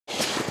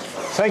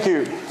Thank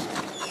you.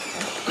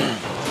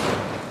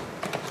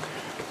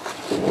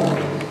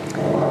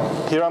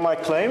 Here are my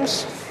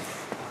claims.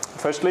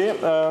 Firstly,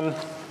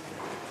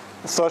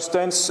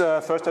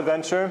 Þorsteins' first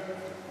adventure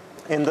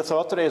in the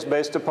þáttr is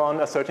based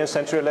upon a 13th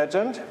century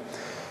legend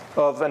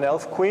of an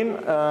elf queen,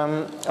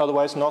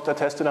 otherwise not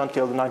attested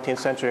until the 19th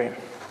century.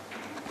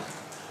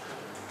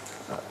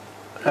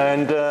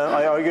 And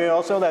I argue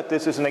also that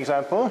this is an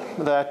example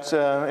that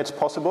it's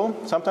possible,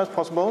 sometimes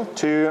possible,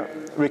 to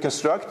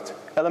reconstruct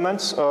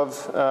elements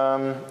of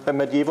a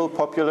medieval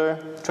popular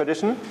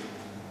tradition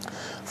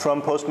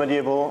from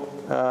post-medieval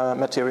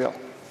material.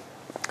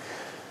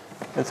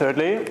 And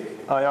thirdly,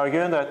 I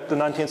argue that the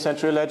 19th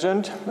century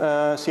legend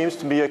seems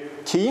to be a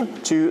key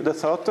to the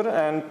þáttr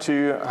and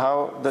to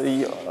how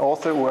the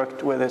author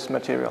worked with this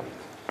material.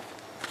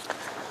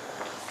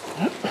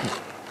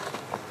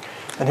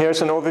 And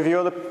here's an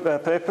overview of the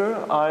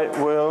paper. I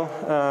will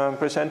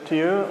present to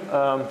you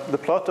the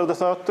plot of the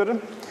þáttr,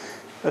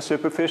 a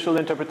superficial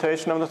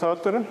interpretation of the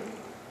þáttr,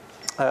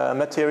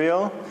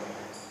 material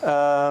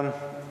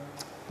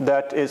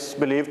that is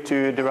believed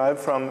to derive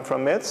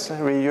from myths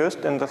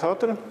reused in the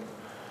þáttr,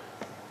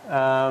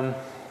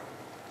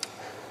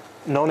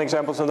 known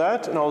examples of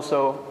that, and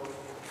also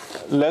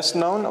less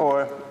known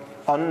or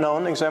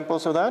unknown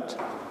examples of that.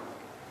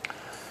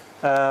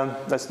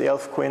 That's the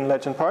elf queen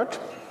legend part.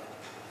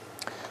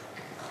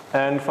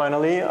 And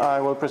finally, I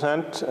will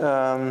present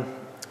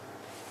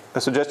a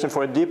suggestion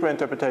for a deeper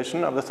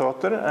interpretation of the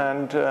þáttr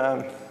and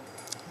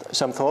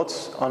some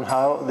thoughts on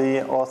how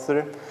the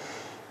author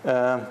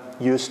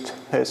used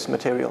his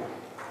material.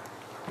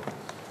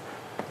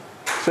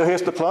 So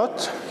here's the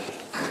plot.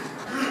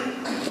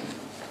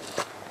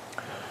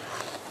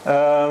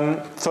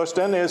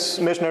 Þorstein is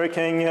missionary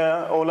king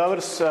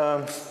Olav's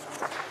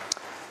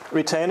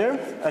retainer,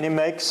 and he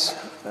makes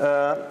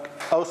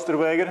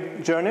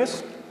Austurvegar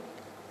journeys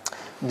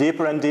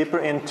deeper and deeper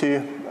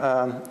into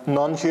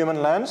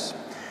non-human lands,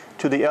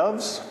 to the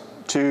elves,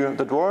 to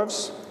the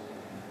dwarves,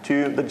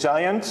 to the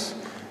giants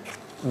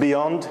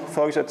beyond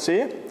Fogs at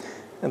Sea,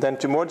 and then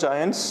to more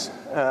giants,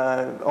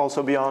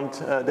 also beyond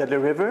Deadly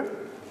River,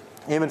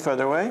 even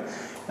further away,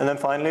 and then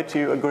finally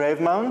to a grave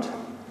mound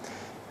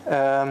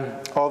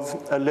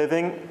of a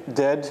living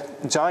dead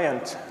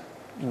giant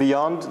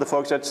beyond the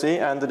Fogs at Sea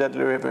and the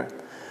Deadly River.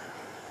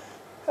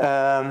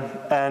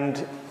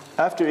 And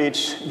after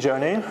each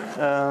journey,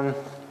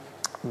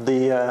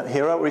 the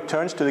hero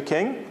returns to the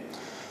king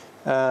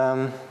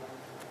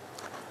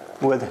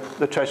with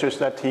the treasures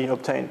that he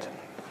obtained.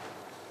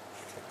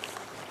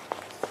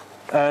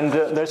 And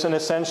there's an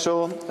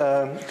essential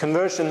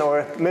conversion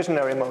or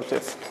missionary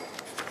motive.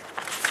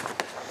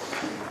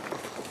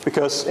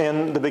 Because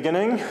in the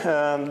beginning,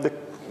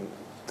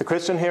 the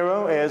Christian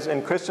hero is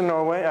in Christian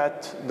Norway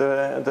at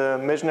the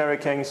missionary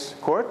king's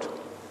court.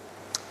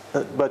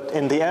 But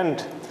in the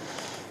end,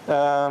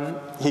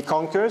 he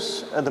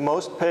conquers the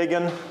most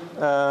pagan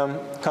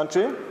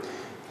country,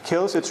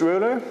 kills its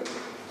ruler,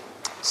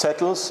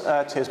 settles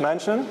at his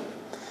mansion,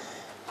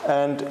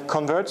 and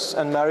converts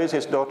and marries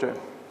his daughter.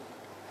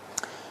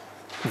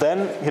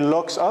 Then he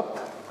locks up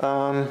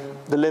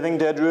the living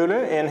dead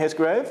ruler in his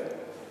grave,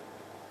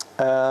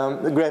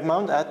 the grave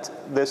mound at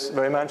this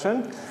very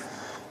mansion,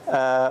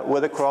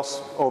 with a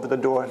cross over the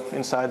door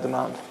inside the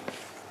mound.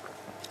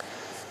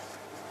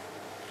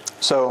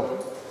 So,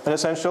 an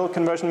essential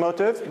conversion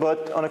motive,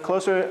 but on a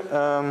closer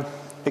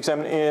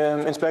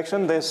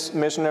inspection, this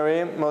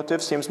missionary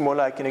motive seems more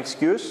like an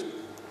excuse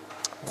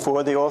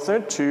for the author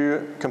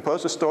to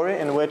compose a story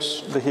in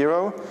which the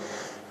hero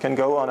can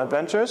go on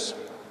adventures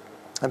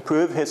and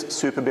prove his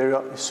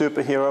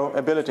superhero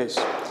abilities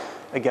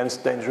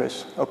against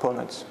dangerous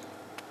opponents.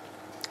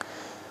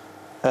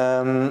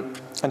 And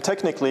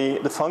technically,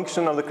 the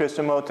function of the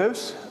Christian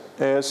motives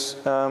is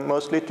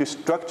mostly to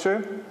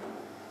structure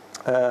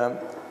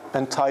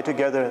and tie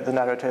together the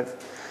narrative,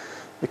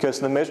 because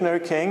the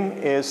missionary king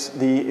is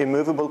the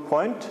immovable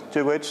point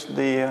to which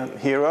the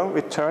hero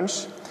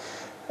returns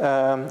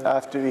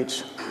after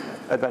each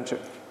adventure.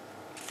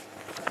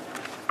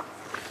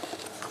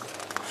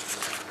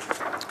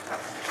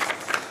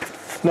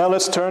 Now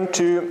let's turn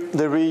to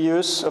the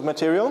reuse of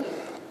material.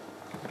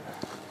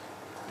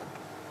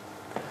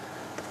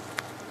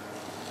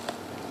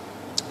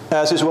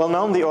 As is well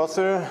known, the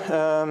author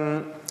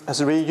has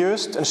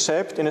reused and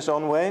shaped in his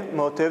own way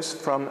motives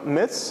from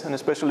myths, and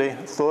especially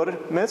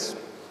Þór myths.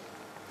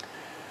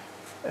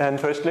 And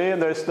firstly,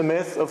 there's the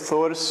myth of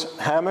Thor's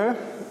hammer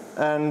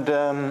and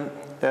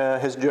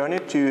his journey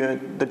to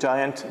the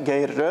giant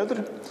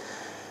Geirrøðr,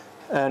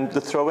 and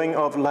the throwing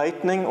of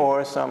lightning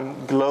or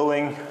some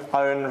glowing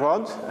iron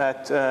rod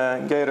at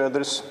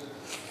Geirrøðr's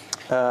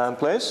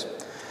place,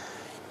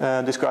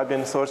 described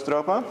in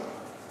Þórsdrápa.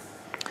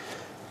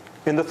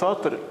 In the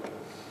þáttr,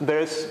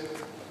 there's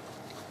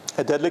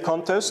a deadly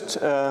contest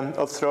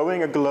of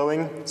throwing a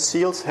glowing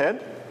seal's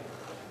head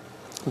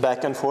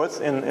back and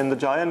forth in the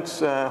giant's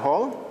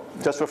hall,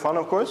 just for fun,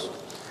 of course.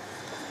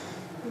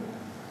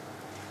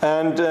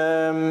 And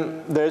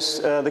there's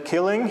the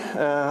killing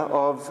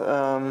of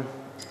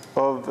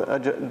of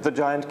the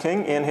giant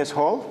king in his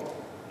hall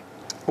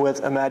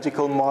with a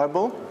magical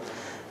marble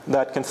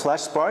that can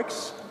flash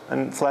sparks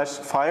and flash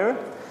fire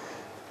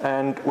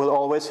and will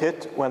always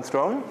hit when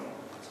thrown,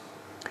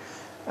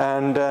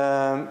 and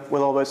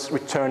will always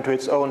return to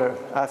its owner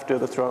after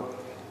the throw.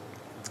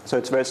 So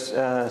it's very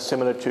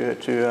similar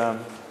to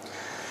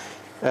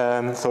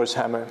Thor's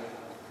hammer.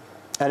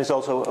 And it's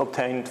also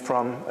obtained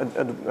from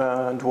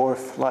a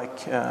dwarf like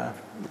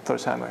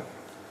Thor's hammer.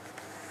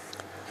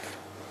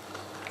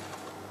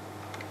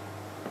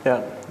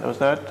 Yeah, that was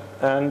that.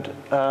 And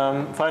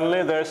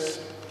finally, there's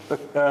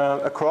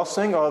a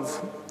crossing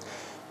of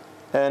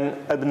an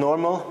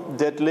abnormal,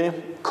 deadly,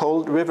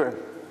 cold river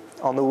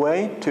on the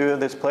way to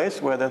this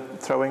place where the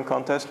throwing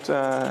contest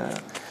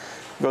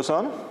goes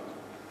on.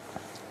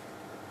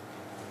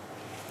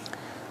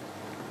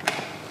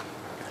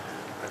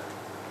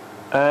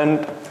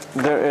 And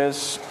there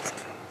is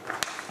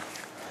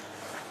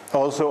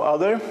also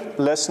other,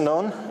 less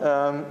known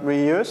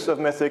reuse of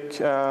mythic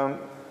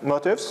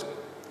motifs.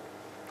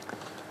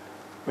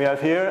 We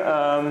have here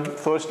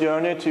Thor's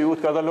journey to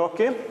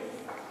Utgardaloki.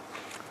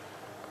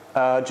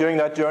 During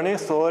that journey,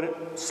 Thor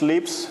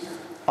sleeps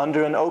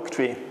under an oak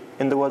tree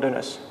in the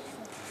wilderness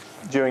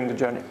during the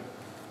journey.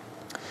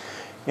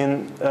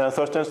 In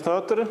Þorsteins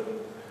þáttr,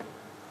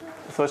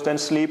 Þorsteins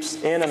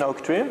sleeps in an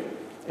oak tree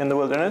in the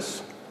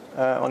wilderness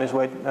on his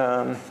way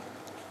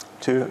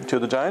to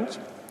the giant.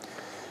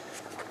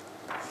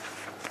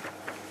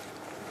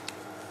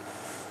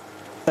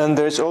 And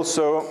there's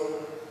also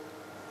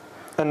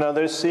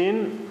another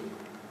scene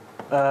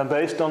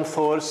based on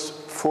Thor's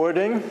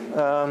fording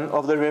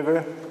of the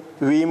river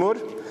Vimur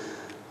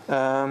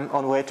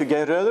on way to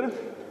Geirrøðr,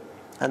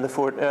 and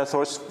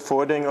Thor's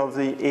fording of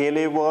the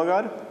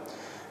Elivågar,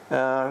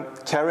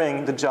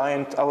 carrying the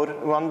giant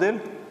Aurvandill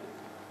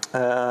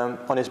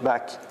on his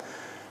back.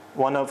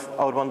 One of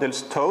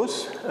Aurvandill's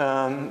toes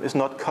is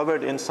not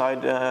covered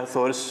inside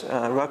Thor's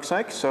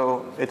rucksack,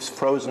 so it's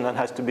frozen and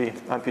has to be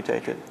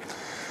amputated.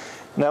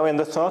 Now in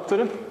the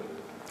þáttr,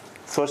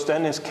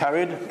 Þorstein is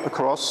carried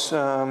across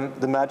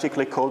the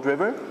magically cold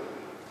river.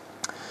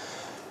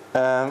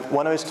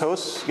 One of his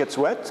toes gets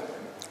wet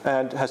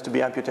and has to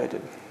be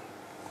amputated.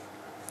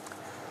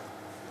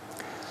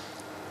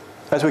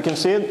 As we can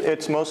see,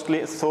 it's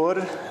mostly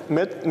Thor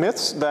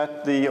myths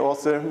that the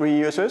author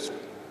reuses.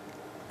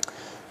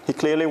 He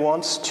clearly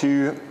wants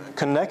to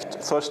connect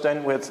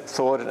Þorstein with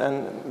Thor,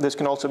 and this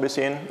can also be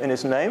seen in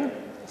his name,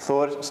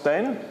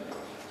 Þorstein.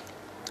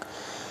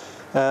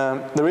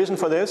 The reason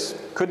for this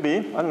could be,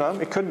 I don't know,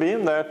 it could be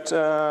that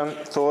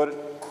Thor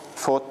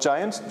fought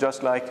giants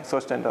just like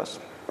Þorstein does.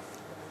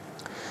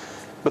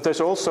 But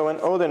there's also an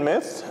Odin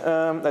myth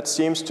that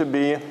seems to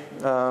be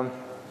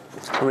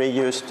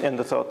reused in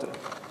the þáttr.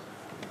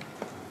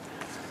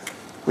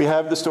 We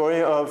have the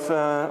story of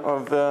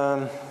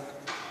the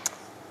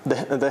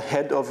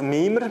head of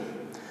Mimr.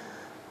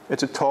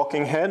 It's a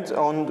talking head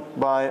owned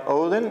by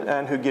Odin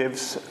and who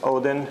gives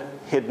Odin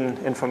hidden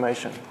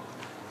information.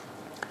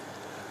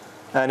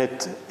 And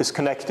it is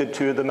connected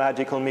to the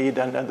magical mead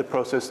and the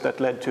process that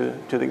led to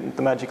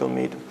the magical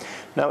mead.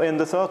 Now in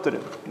the þáttr,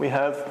 we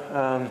have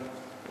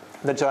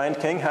the giant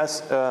king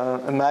has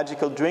a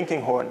magical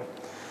drinking horn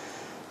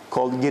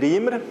called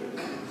Grímr,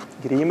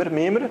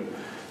 Mimr,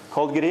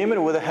 called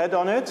Grímr, with a head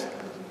on it,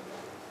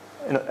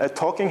 a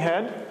talking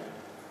head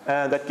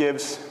that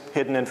gives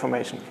hidden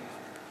information.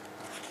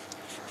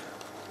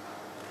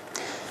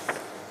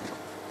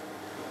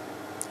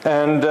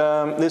 And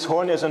this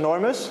horn is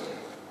enormous.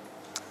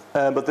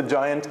 But the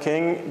giant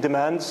king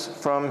demands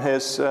from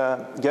his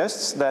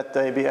guests that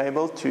they be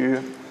able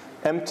to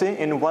empty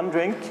in one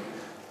drink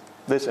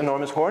this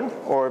enormous horn,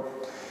 or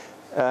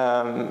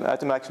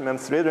at a maximum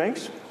 3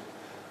 drinks,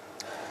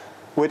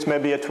 which may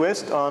be a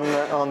twist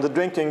on the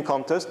drinking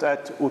contest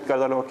at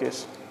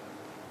Utgardaloki.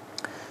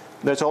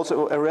 There's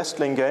also a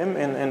wrestling game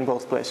in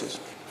both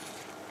places.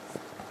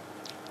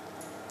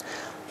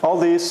 All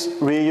these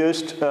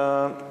reused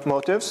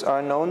motifs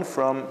are known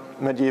from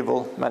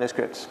medieval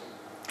manuscripts.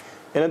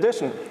 In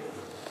addition,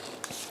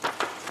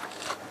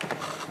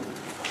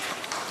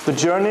 the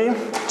journey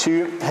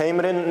to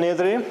Heimrin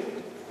Niðri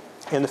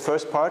in the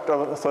first part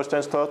of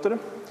Þorsteins þáttr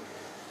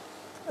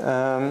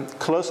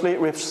closely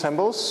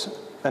resembles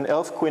an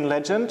elf queen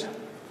legend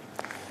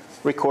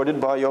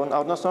recorded by Jón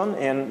Árnason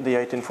in the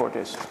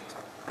 1840s.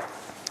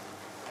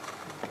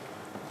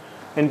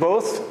 In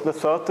both the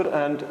þáttr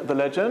and the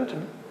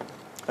legend,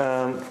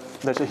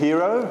 there's a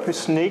hero who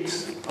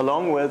sneaks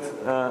along with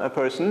a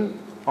person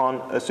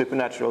on a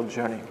supernatural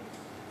journey.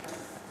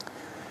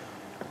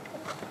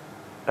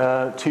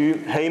 To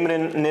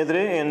Heimrin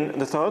Niðri in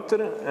the þáttr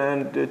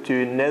and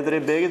to Nedri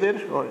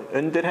Byggðir, or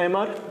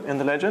Undirheimar in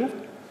the legend,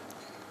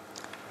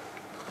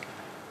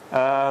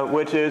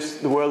 which is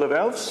the world of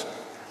elves.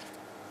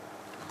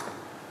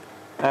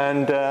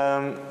 And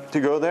to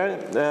go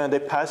there, they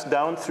pass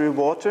down through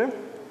water,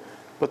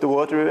 but the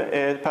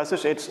water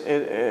passage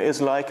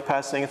is like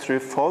passing through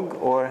fog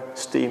or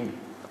steam.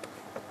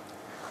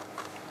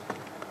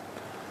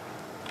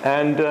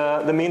 And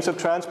the means of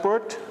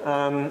transport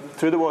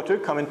through the water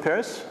come in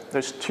pairs.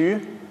 There's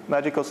 2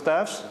 magical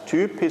staffs,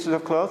 2 pieces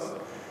of cloth,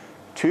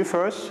 2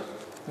 furs,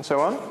 and so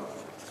on.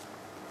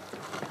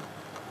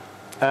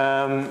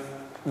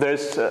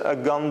 There's a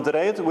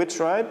gandreid, witch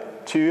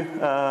ride, to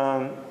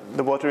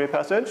the watery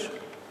passage.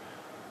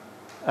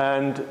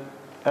 And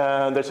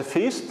there's a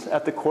feast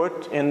at the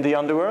court in the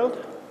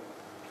underworld.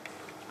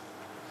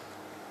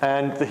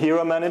 And the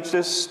hero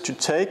manages to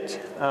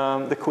take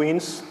the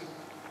queen's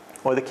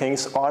or the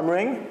king's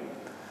armoring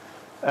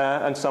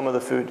and some of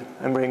the food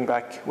and bring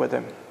back with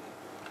him.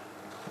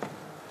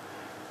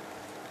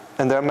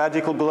 And there are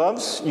magical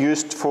gloves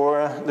used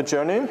for the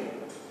journey,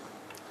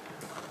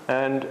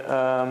 and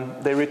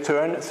they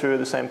return through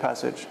the same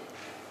passage.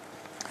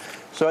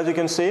 So as you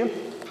can see,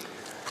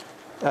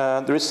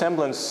 the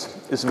resemblance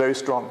is very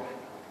strong.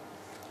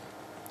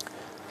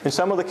 In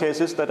some of the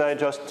cases that I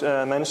just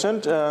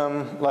mentioned,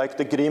 like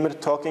the Grimr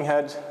talking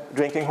head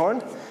drinking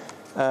horn,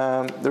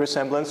 the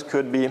resemblance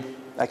could be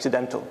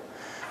accidental.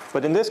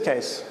 But in this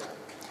case,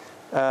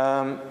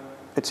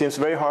 it seems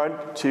very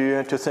hard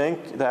to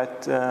think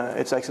that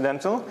it's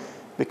accidental,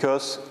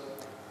 because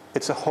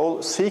it's a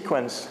whole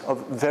sequence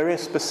of very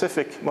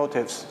specific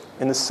motifs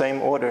in the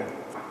same order.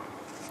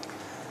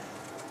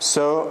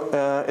 So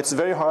it's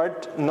very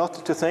hard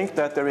not to think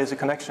that there is a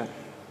connection.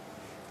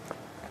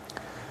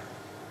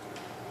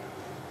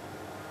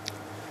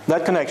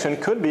 That connection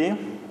could be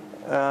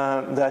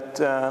that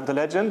the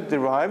legend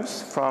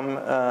derives from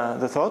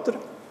the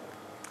þáttr,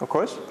 of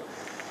course.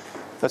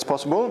 That's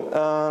possible,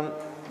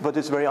 but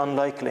it's very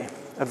unlikely.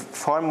 A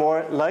far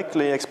more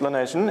likely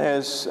explanation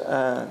is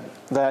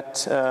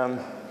that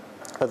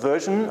a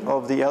version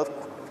of the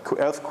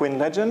elf queen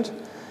legend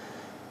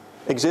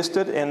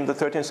existed in the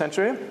 13th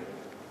century,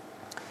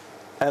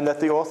 and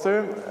that the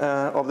author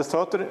of the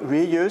þáttr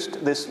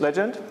reused this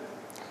legend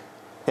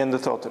in the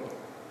þáttr.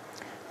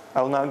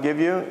 I will now give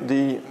you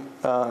the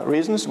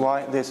reasons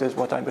why this is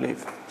what I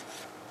believe.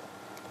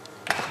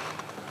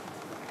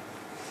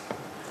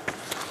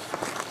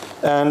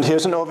 And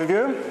here's an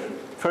overview.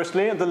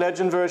 Firstly, the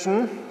legend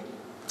version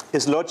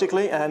is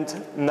logically and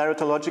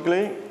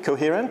narratologically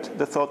coherent.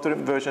 The þáttr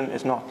version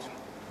is not.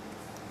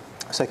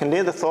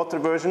 Secondly, the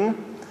þáttr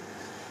version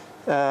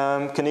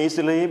can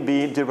easily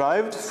be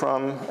derived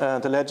from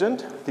the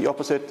legend. The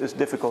opposite is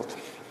difficult.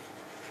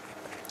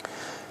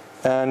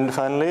 And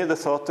finally, the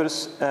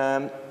þáttr's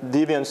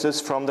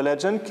deviances from the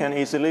legend can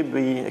easily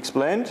be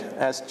explained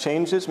as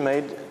changes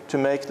made to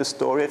make the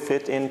story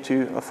fit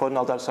into a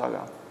Þórr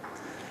saga.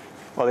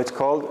 Well, it's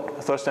called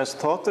Þorsteins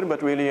þáttr,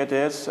 but really it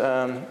is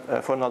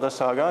a Þórr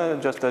saga,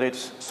 just that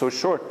it's so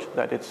short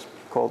that it's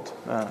called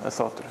a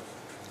þáttr.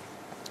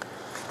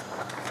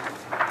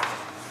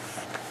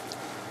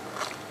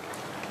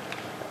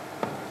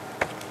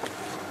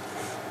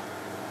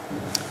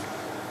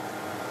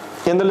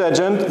 In the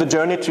legend, the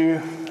journey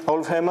to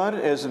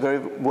Álfheimar is very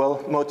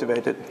well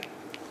motivated.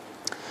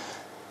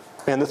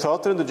 In the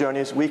þáttr, the journey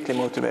is weakly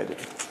motivated.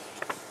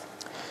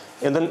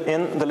 In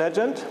the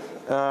legend,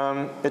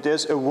 it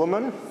is a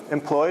woman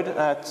employed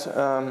at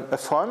a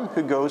farm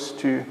who goes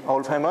to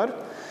Álfheimar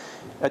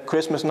at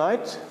Christmas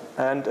night,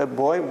 and a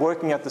boy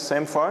working at the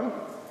same farm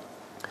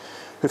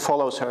who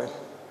follows her.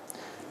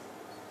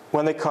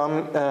 When they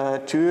come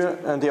to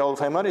the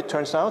Álfheimar, it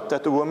turns out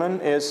that the woman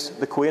is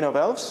the queen of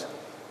elves,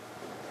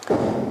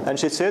 and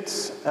she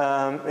sits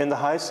in the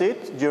high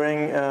seat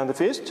during the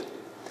feast,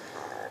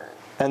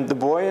 and the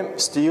boy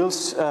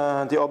steals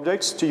the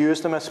objects to use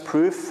them as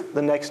proof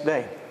the next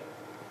day.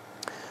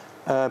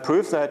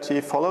 Proof that he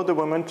followed the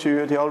woman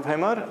to the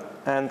Álfheimar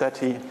and that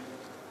he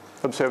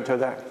observed her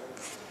there.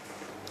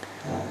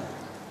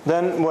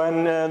 Then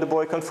when the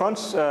boy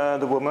confronts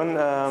the woman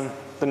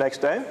the next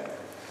day,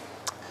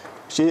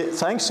 she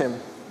thanks him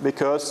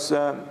because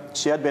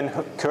she had been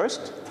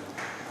cursed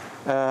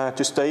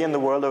to stay in the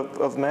world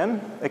of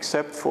men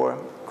except for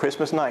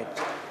Christmas night.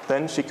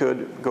 Then she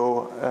could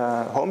go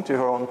home to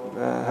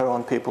her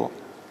own people.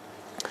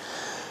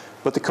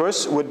 But the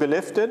curse would be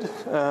lifted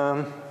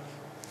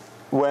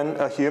when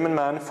a human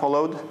man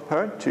followed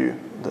her to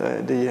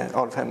the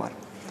Álfheimar.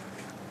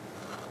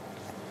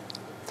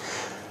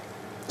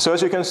 So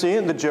as you can see,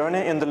 the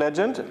journey in the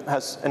legend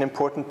has an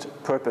important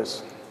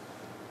purpose.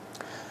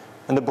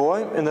 And the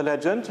boy in the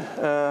legend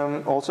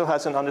also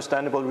has an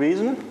understandable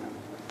reason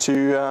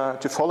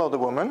to follow the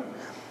woman.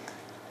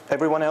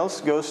 Everyone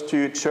else goes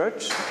to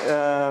church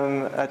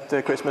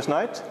at Christmas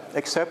night,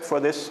 except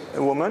for this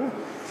woman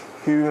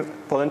who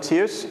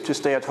volunteers to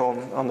stay at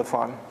home on the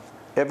farm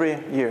every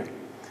year.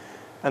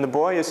 And the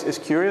boy is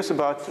curious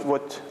about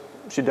what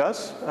she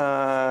does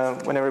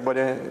when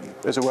everybody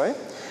is away.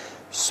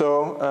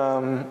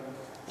 So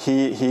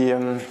he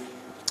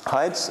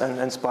hides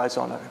and spies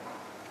on her.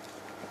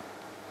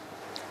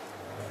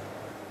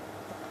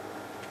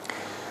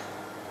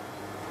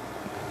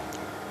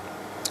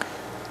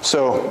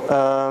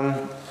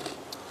 So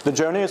the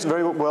journey is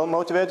very well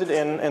motivated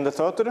in the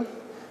þáttr,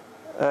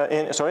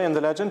 in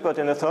the legend, but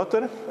in the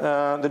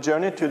þáttr, the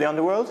journey to the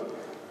underworld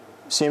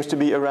seems to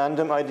be a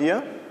random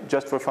idea,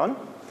 just for fun.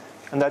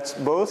 And that's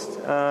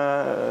both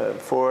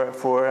for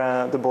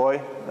the boy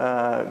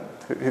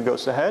who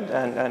goes ahead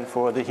and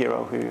for the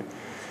hero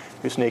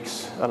who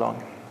sneaks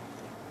along.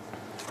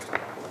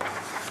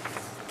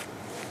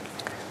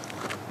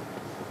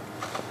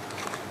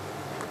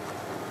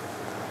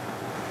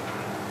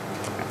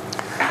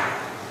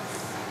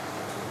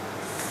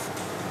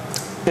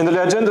 In the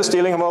legend, the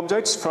stealing of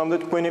objects from the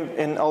queen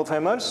in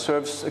Alfheimar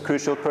serves a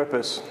crucial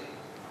purpose.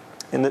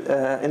 In the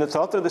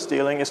þáttr, the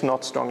stealing is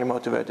not strongly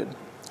motivated.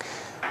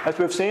 As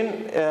we've seen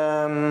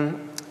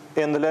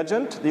in the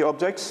legend, the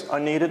objects are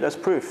needed as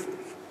proof.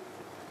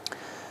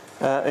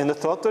 In the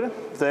þáttr,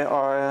 they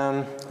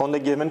are only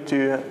given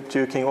to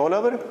King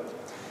Olavur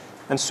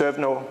and serve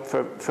no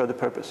further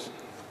purpose.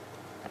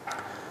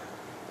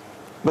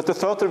 But the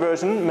þáttr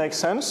version makes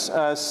sense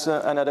as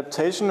an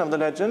adaptation of the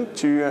legend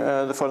to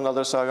the Þórr and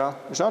Geirrøðr saga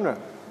genre.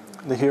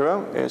 The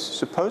hero is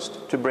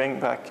supposed to bring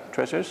back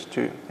treasures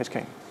to his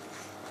king.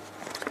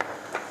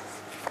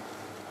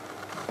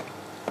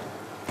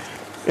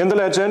 In the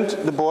legend,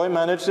 the boy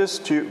manages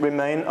to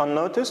remain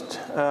unnoticed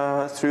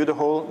through the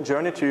whole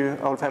journey to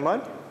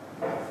Alfheimar.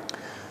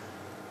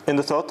 In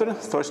the þáttr,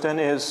 Þorstein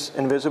is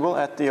invisible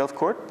at the elf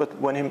court, but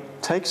when he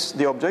takes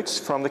the objects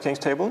from the king's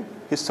table,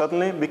 he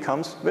suddenly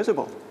becomes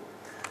visible.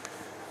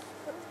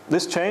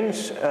 This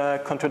change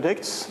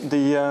contradicts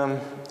the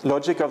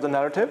logic of the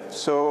narrative,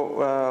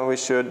 so it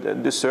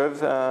should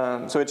deserve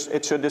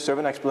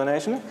an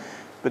explanation,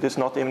 but it's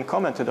not even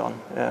commented on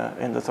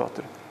in the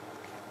þáttr.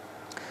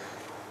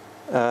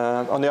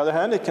 On the other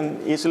hand, it can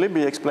easily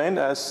be explained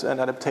as an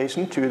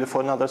adaptation to the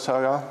Þórr and Geirrøðr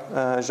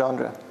saga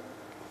genre.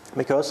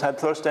 Because had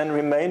Þorstein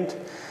remained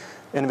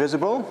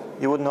invisible,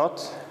 he would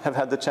not have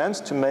had the chance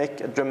to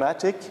make a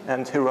dramatic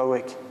and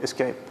heroic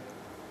escape,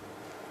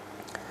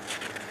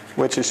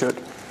 which he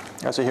should,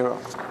 as a hero.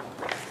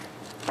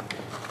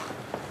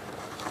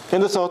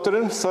 In the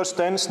þáttr,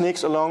 Þorstein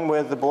sneaks along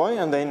with the boy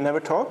and they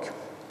never talk,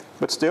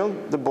 but still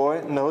the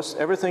boy knows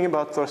everything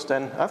about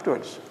Þorstein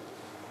afterwards.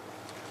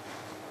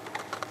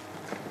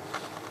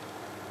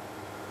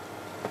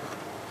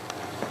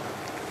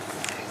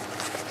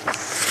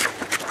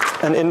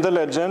 And in the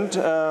legend,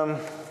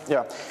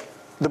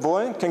 the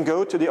boy can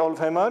go to the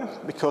Alfheimar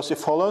because he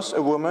follows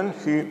a woman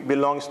who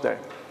belongs there.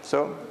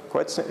 So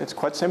it's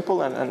quite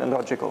simple and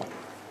logical.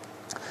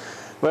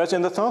 Whereas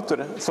in the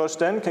þáttr,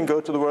 Þorstein can go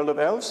to the world of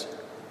elves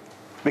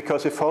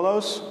because he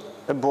follows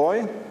a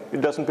boy who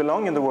doesn't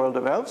belong in the world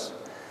of elves,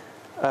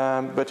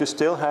 but who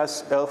still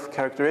has elf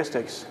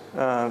characteristics,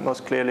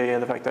 most clearly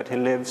in the fact that he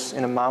lives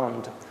in a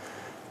mound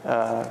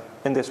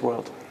in this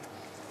world.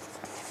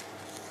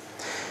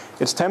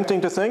 It's tempting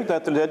to think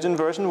that the legend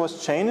version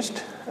was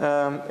changed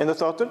in the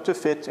þáttr to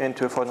fit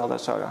into a Þórr and Geirrøðr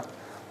saga.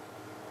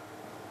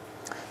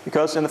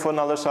 Because in the Þórr and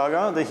Geirrøðr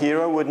saga, the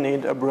hero would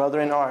need a brother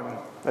in arm.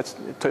 That's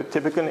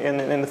typical in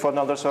the Þórr and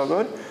Geirrøðr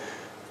saga.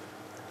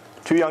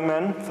 Two young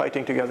men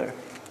fighting together.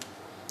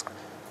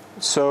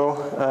 So,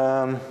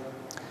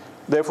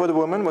 therefore the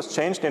woman was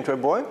changed into a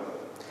boy,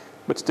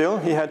 but still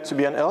he had to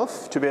be an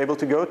elf to be able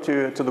to go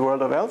to the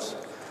world of elves.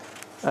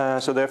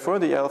 So therefore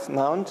the elf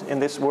mound in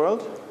this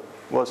world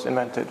was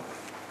invented.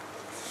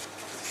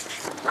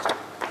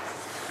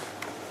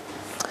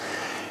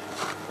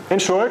 In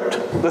short,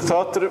 the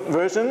þáttr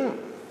version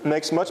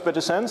makes much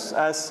better sense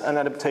as an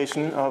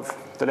adaptation of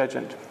the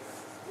legend.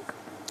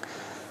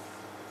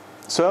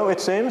 So it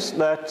seems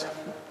that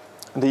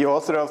the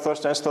author of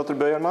Þorsteins þáttr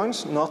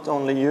bøjarmagns not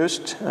only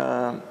used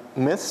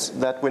myths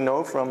that we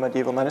know from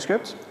medieval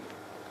manuscripts,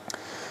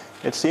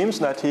 it seems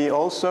that he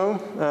also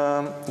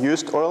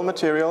used oral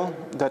material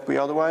that we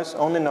otherwise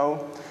only know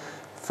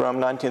from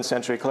 19th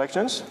century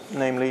collections,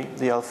 namely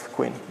the Elf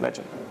Queen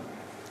legend.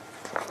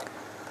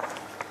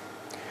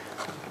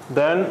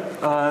 Then,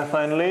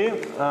 finally,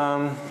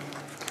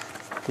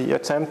 the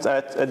attempt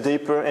at a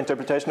deeper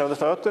interpretation of the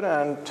þáttr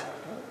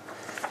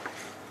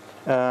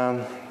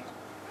and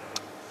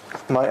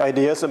my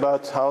ideas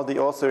about how the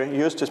author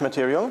used his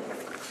material.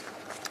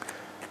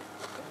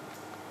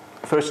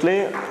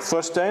 Firstly,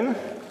 Þorstein,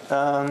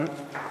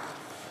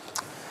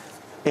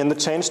 in the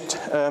changed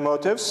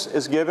motives,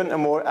 is given a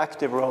more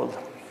active role.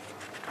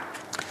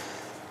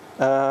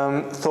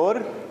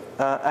 Þór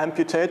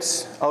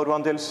amputates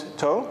Aurvandil's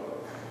toe,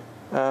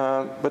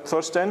 but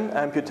Þorstein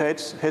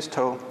amputates his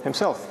toe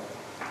himself.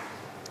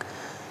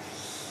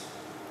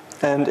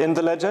 And in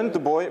the legend, the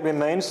boy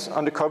remains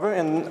undercover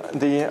in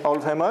the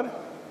Alfheimar,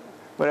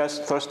 whereas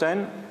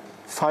Þorstein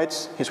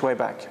fights his way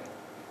back.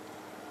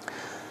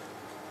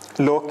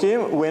 Loki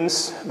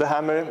wins the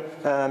hammer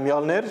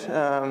Mjolnir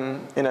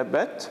in a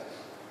bet,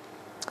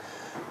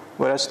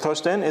 whereas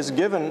Þorstein is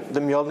given the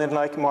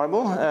Mjolnir-like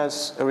marble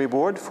as a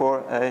reward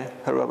for a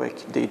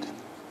heroic deed.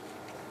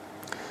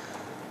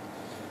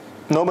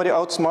 Nobody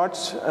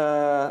outsmarts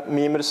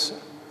Mimir's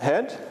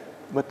head,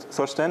 but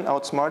Þorstein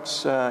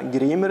outsmarts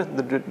Grímur,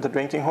 the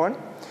drinking horn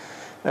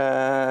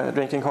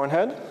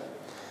head.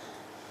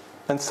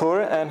 And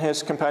Þór and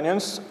his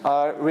companions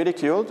are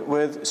ridiculed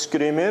with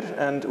Skrymir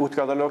and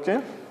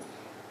Utgarðaloki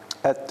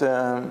at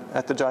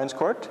the giant's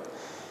court.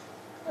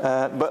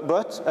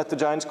 But at the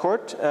giant's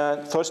court,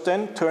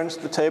 Þorstein turns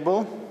the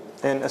table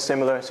in a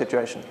similar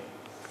situation.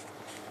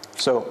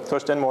 So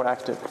Þorstein more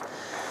active.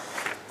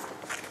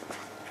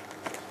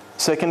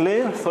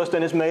 Secondly,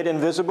 Þorstein is made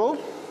invisible.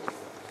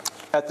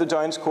 At the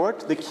giant's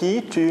court, the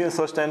key to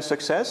Þorstein's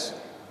success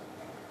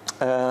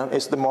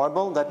is the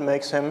marble that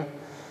makes him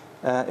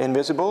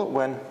invisible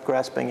when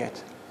grasping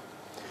it.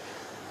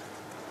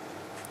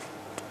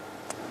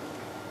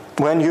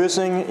 When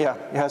using, he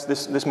has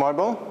this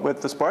marble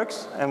with the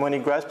sparks, and when he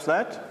grasps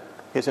that,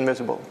 he's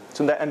invisible.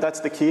 So that's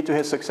the key to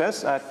his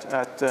success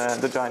at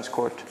the giant's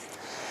court.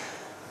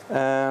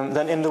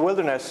 Then in the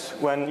wilderness,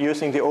 when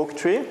using the oak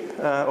tree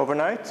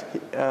overnight,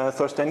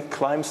 Þorstein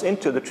climbs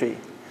into the tree,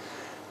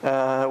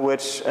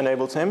 which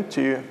enables him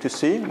to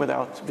see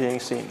without being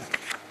seen.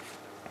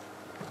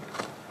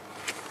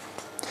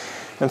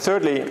 And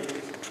thirdly,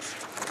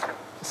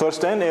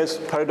 Þorstein is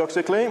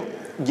paradoxically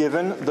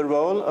given the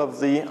role of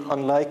the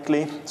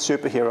unlikely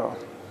superhero.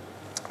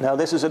 Now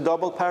this is a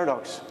double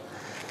paradox.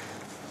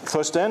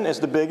 Þorstein is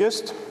the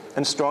biggest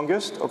and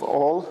strongest of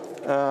all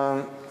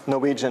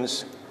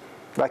Norwegians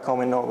back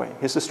home in Norway.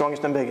 He's the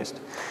strongest and biggest.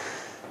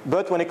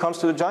 But when it comes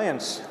to the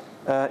giants,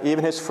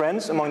 even his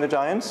friends among the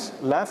giants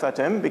laugh at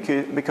him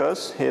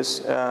because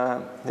he's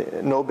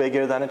no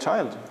bigger than a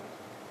child.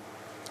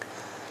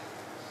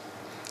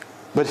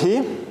 But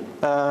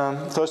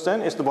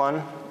Þorstein, is the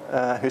one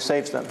who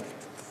saves them,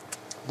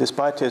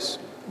 despite his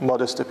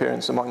modest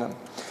appearance among them.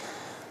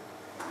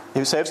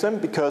 He saves them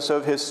because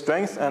of his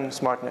strength and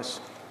smartness.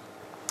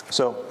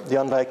 So,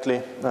 the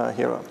unlikely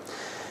hero.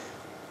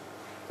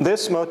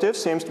 This motive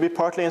seems to be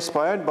partly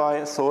inspired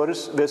by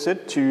Thor's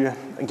visit to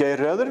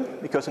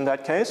Geirrøðr, because in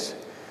that case,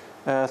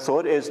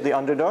 Þór is the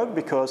underdog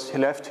because he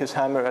left his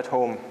hammer at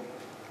home,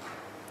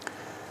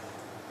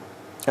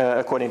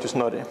 according to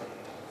Snorri.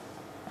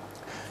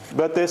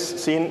 But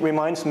this scene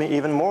reminds me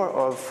even more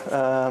of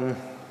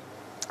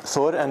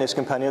Þór and his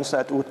companions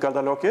at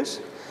Útgarðalokis,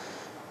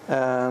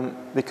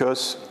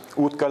 because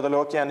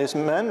Útgarðaloki and his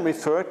men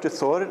refer to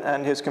Þór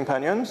and his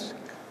companions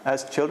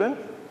as children.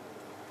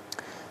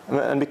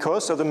 And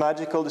because of the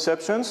magical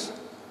deceptions,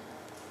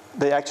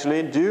 they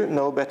actually do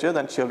know better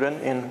than children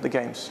in the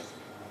games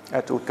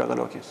at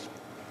Útgarðalokis.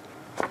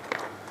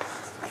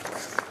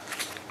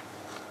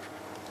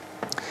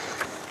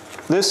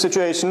 This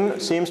situation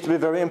seems to be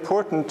very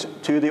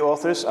important to the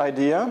author's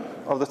idea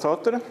of the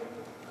þáttr,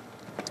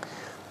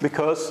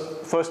 because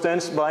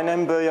Þorstein's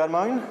byname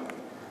bøjarmagns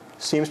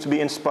seems to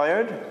be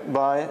inspired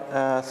by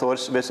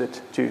Thor's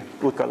visit to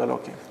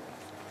Útgarðaloki.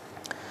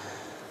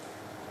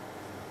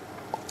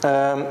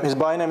 His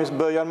byname is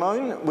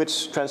bøjarmagns,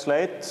 which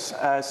translates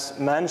as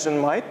mansion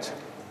might.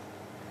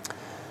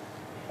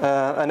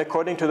 And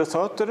according to the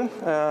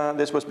þáttr,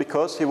 this was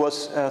because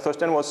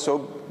Þorstein was so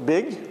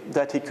big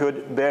that he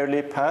could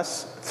barely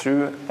pass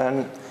through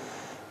an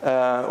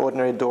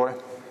ordinary door,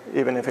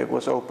 even if it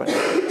was open.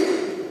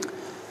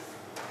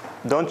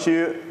 Don't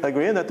you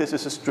agree that this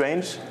is a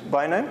strange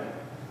byname?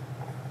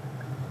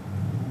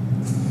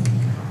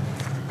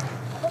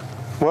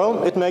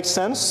 Well, it makes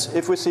sense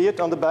if we see it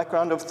on the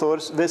background of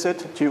Thor's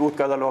visit to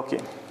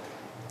Útgarðaloki.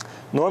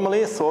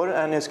 Normally, Þór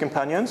and his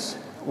companions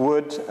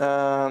would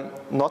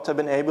not have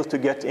been able to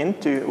get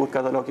into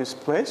Útgarðaloki's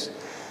place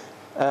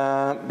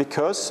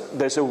because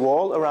there's a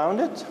wall around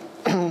it,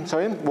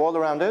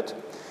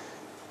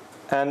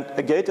 and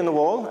a gate in the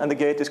wall, and the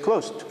gate is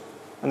closed,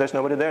 and there's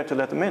nobody there to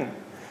let them in.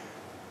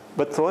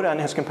 But Þór and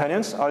his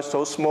companions are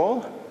so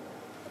small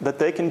that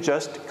they can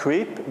just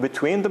creep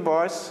between the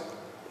bars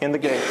in the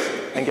gate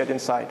and get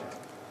inside.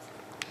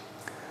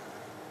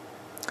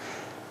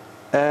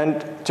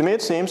 And to me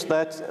it seems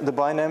that the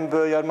byname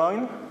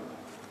bøjarmagns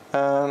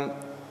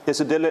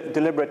is a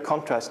deliberate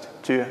contrast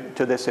to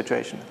this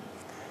situation.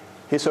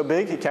 He's so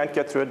big he can't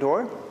get through a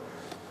door,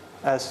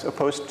 as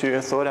opposed to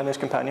Þór and his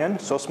companion,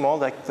 so small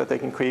that they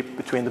can creep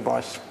between the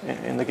bars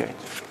in the gate.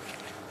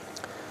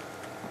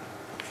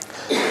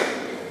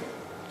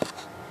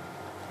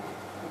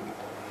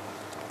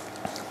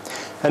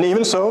 And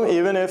even so,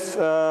 even if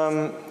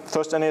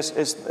Þorstein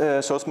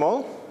is so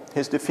small,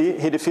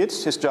 he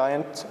defeats his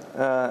giant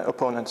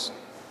opponents.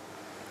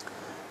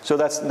 So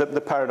that's the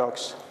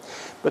paradox.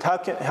 But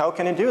how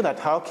can he do that?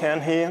 How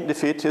can he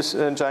defeat his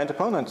giant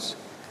opponents?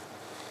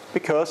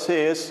 Because he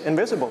is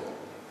invisible.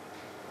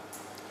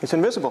 He's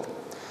invisible.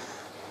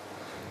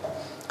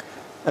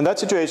 And that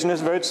situation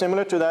is very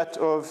similar to that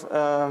of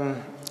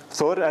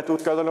Þór at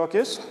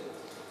Útgarðalokis.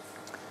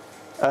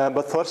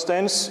 But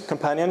Þorstein's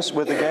companions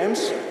with the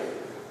games,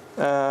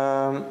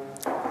 but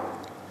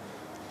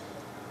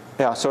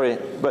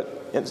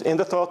in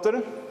the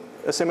þáttr,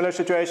 a similar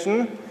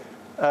situation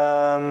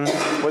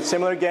with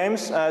similar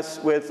games as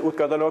with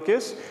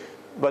Útgarðalokis,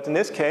 but in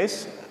this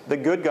case, the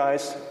good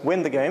guys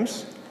win the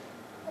games.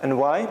 And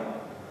why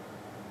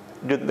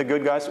did the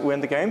good guys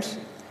win the games?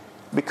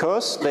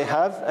 Because they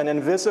have an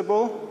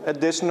invisible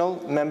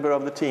additional member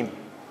of the team.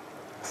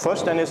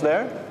 Þorstein is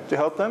there to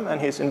help them,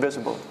 and he's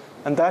invisible.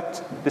 And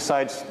that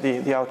decides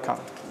the outcome.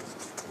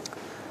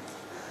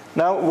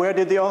 Now, where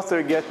did the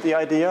author get the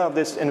idea of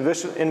this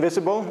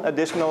invisible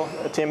additional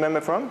team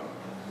member from?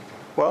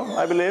 Well,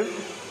 I believe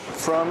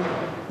from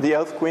the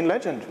Elf Queen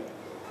legend.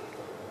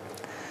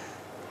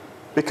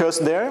 Because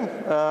there,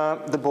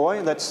 the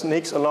boy that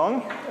sneaks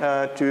along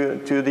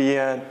to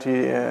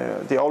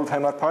the old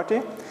Heimdall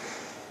party,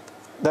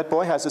 that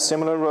boy has a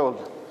similar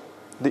role.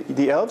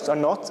 The elves are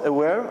not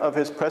aware of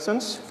his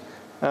presence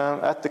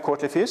at the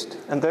courtly feast,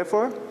 and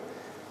therefore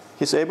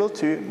he's able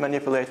to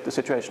manipulate the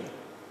situation.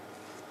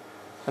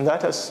 And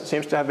that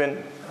seems to have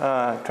been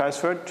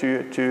transferred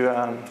to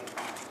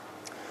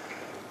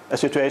a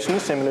situation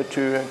similar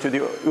to the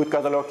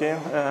Utgardaloki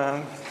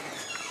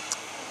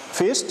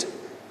feast,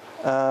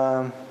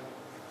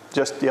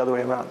 just the other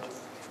way around.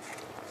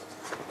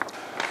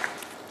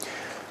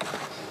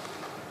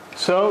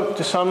 So,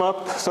 to sum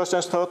up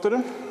Þorsteins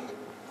þáttr,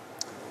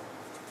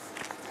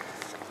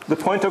 the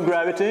point of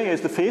gravity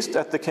is the feast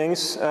at the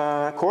king's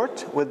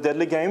court, with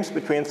deadly games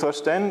between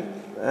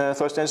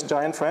Þorstein's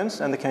giant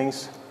friends and the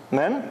king's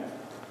men.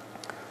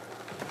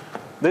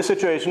 This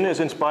situation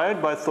is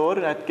inspired by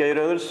Þór at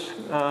Geirrøðr's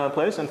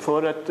place and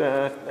Þór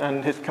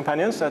and his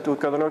companions at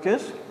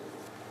Utgardalokis,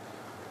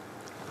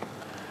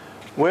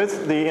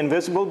 with the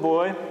invisible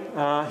boy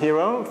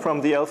hero from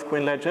the Elf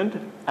Queen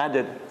legend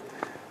added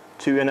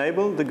to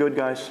enable the good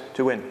guys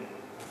to win.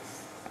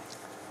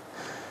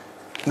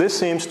 This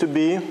seems to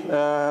be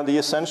the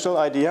essential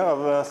idea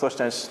of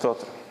Þorsteins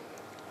þáttr.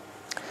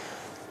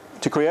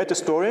 To create a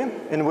story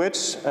in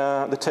which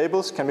the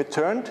tables can be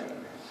turned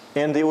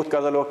in the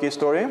Utgardaloki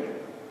story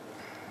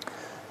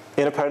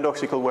in a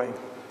paradoxical way.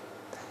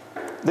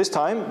 This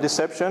time,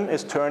 deception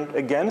is turned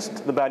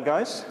against the bad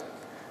guys,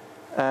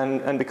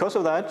 and because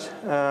of that,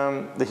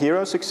 the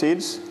hero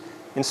succeeds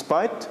in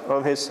spite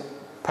of his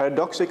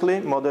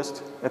paradoxically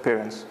modest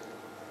appearance.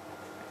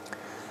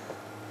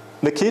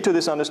 The key to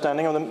this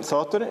understanding of the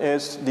þáttr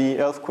is the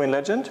Elf Queen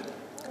legend,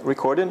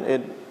 recorded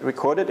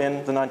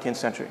in the 19th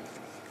century.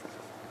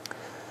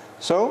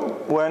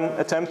 So, when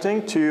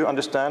attempting to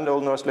understand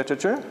Old Norse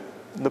literature,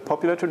 the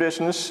popular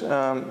traditions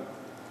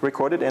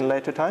recorded in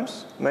later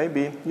times may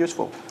be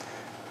useful,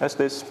 as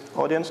this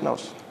audience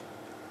knows.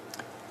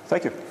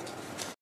 Thank you.